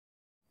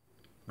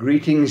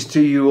Greetings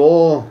to you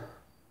all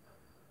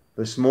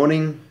this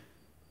morning.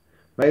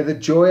 May the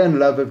joy and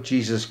love of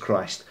Jesus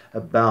Christ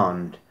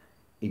abound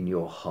in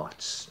your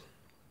hearts.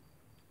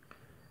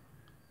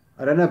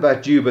 I don't know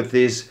about you, but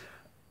there's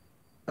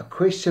a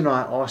question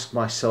I ask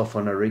myself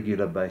on a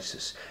regular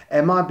basis.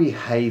 Am I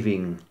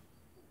behaving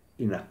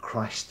in a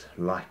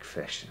Christ-like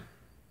fashion?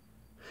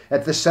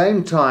 At the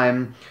same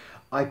time,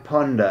 I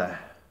ponder,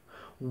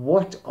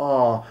 what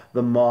are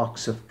the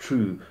marks of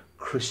true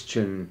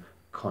Christian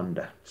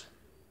conduct?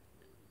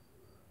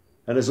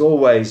 And as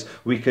always,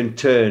 we can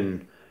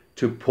turn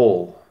to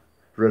Paul,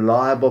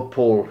 reliable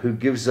Paul, who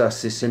gives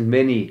us this in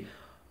many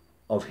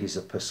of his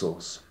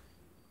epistles.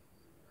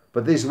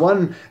 But there's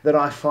one that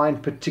I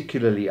find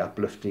particularly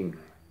uplifting,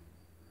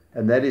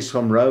 and that is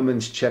from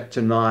Romans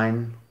chapter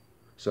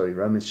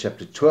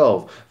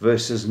 12,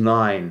 verses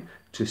 9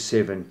 to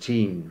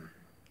 17.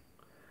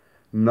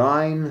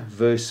 9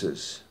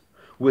 verses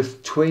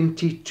with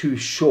 22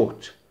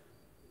 short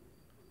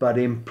but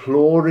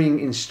imploring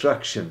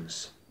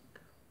instructions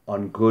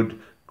on good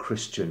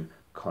Christian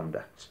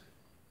conduct.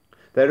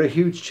 They're a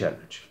huge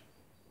challenge,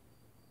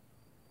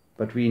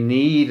 but we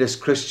need as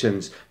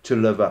Christians to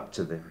live up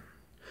to them,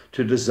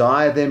 to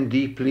desire them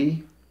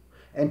deeply,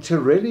 and to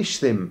relish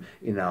them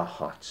in our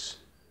hearts.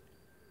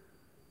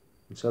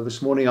 And so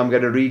this morning I'm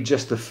going to read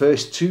just the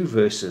first 2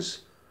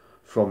 verses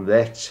from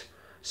that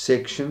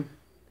section.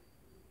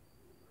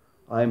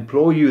 I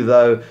implore you,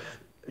 though,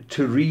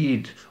 to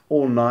read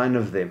all 9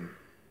 of them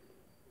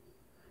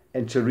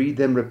and to read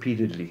them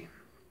repeatedly.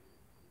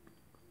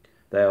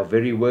 They are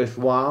very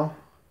worthwhile,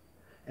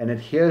 and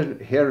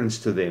adherence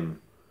to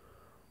them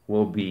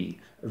will be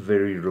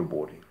very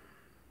rewarding.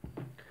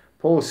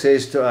 Paul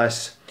says to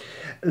us,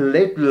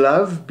 "Let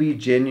love be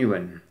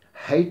genuine.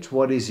 Hate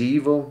what is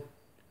evil.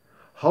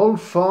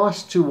 Hold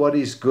fast to what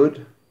is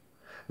good.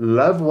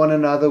 Love one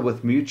another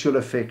with mutual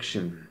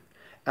affection.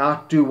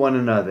 Outdo one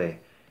another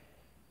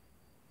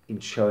in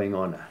showing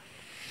honor."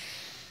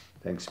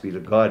 Thanks be to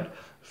God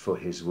for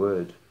his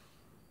word.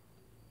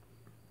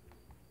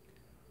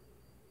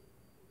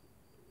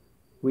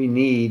 We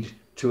need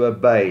to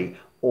obey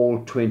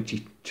all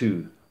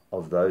 22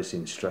 of those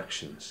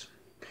instructions.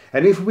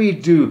 And if we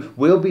do,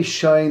 we'll be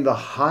showing the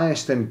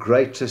highest and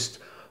greatest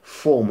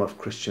form of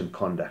Christian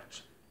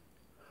conduct.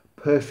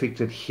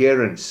 Perfect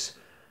adherence,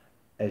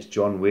 as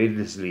John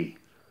Wesley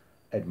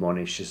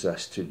admonishes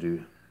us to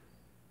do.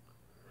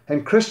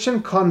 And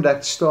Christian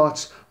conduct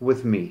starts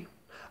with me.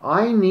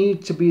 I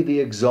need to be the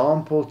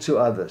example to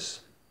others,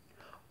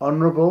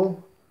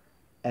 honorable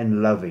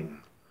and loving,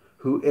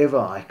 whoever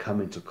I come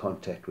into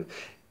contact with,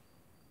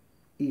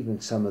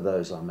 even some of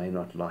those I may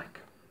not like.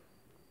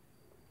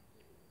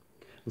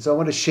 And so I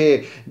want to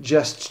share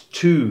just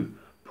 2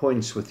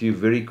 points with you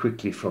very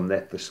quickly from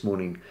that this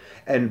morning.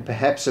 And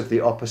perhaps at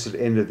the opposite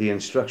end of the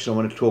instruction, I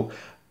want to talk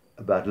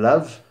about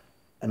love,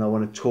 and I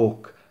want to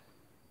talk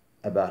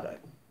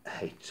about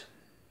hate.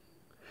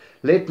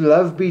 Let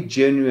love be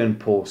genuine,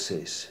 Paul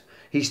says.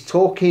 He's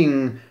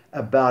talking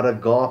about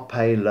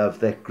agape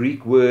love, that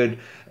Greek word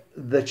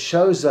that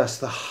shows us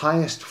the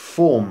highest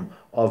form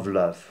of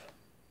love.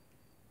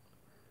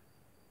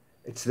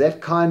 It's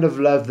that kind of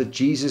love that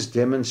Jesus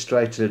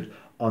demonstrated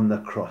on the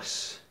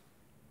cross,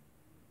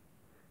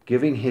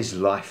 giving his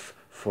life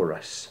for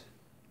us.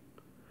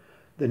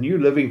 The New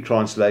Living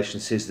Translation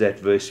says that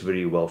verse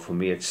very well for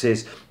me. It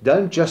says,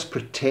 don't just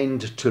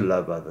pretend to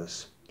love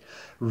others,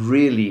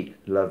 really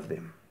love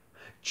them.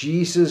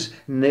 Jesus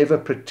never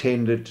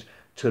pretended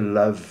to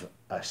love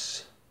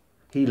us.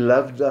 He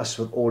loved us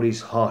with all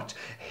his heart.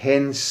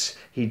 Hence,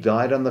 he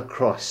died on the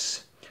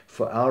cross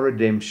for our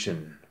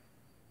redemption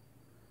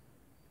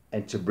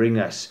and to bring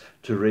us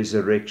to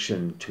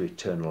resurrection, to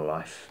eternal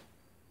life.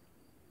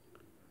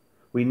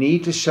 We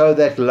need to show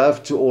that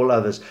love to all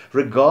others,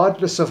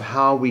 regardless of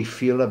how we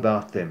feel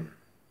about them.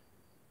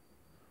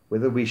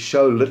 Whether we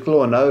show little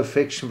or no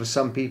affection for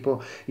some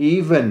people,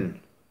 even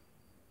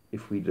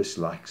if we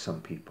dislike some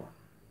people.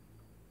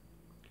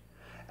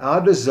 Our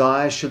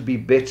desire should be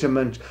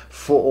betterment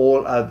for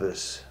all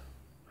others.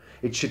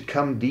 It should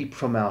come deep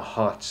from our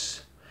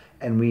hearts,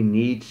 and we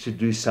need to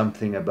do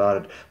something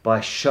about it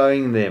by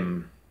showing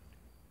them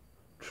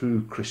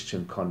true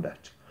Christian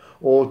conduct.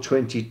 All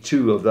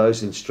 22 of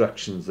those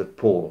instructions that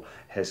Paul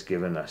has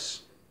given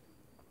us.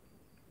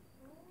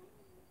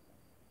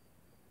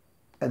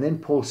 And then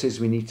Paul says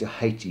we need to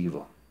hate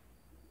evil.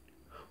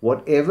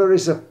 Whatever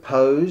is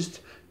opposed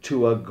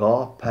to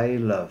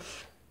agape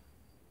love.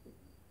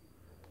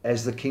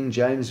 As the King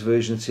James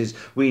Version says,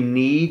 we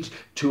need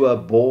to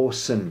abhor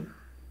sin.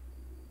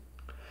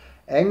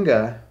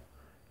 Anger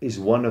is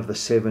one of the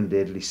 7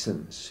 deadly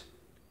sins.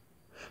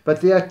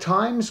 But there are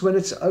times when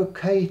it's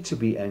okay to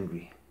be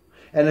angry.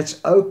 And it's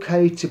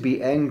okay to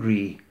be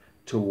angry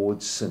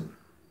towards sin.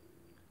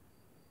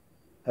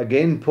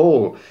 Again,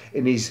 Paul,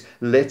 in his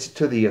letter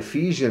to the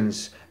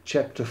Ephesians,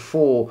 chapter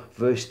 4,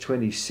 verse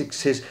 26,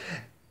 says,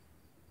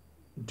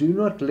 do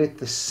not let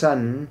the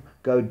sun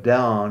go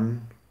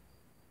down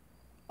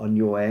on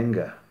your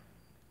anger.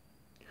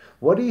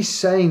 What he's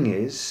saying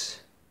is,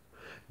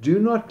 Do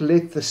not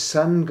let the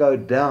sun go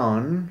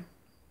down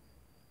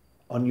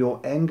on your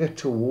anger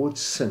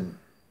towards sin.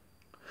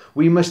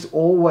 We must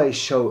always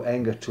show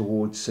anger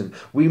towards sin.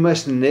 We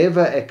must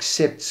never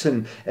accept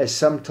sin, as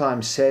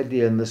sometimes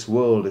sadly in this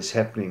world is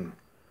happening.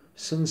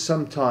 Sin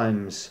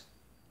sometimes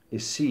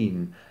is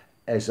seen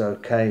as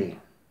okay.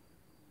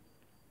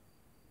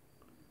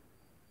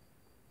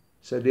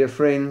 So dear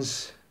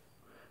friends,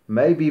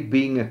 maybe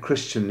being a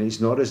Christian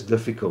is not as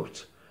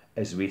difficult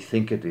as we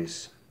think it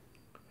is.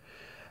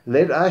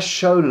 Let us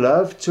show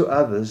love to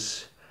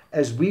others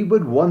as we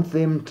would want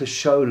them to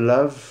show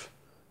love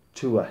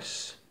to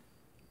us.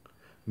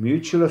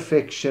 Mutual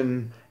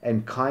affection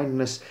and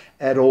kindness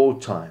at all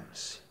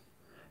times.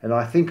 And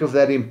I think of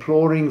that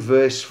imploring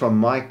verse from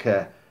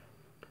Micah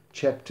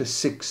chapter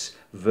 6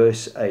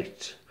 verse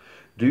 8.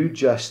 Do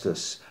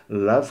justice,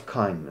 love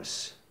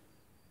kindness,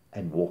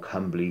 and walk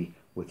humbly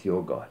with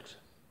your God.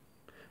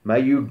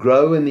 May you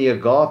grow in the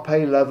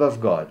agape love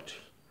of God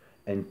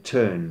and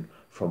turn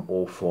from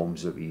all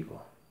forms of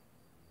evil.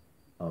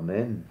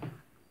 Amen.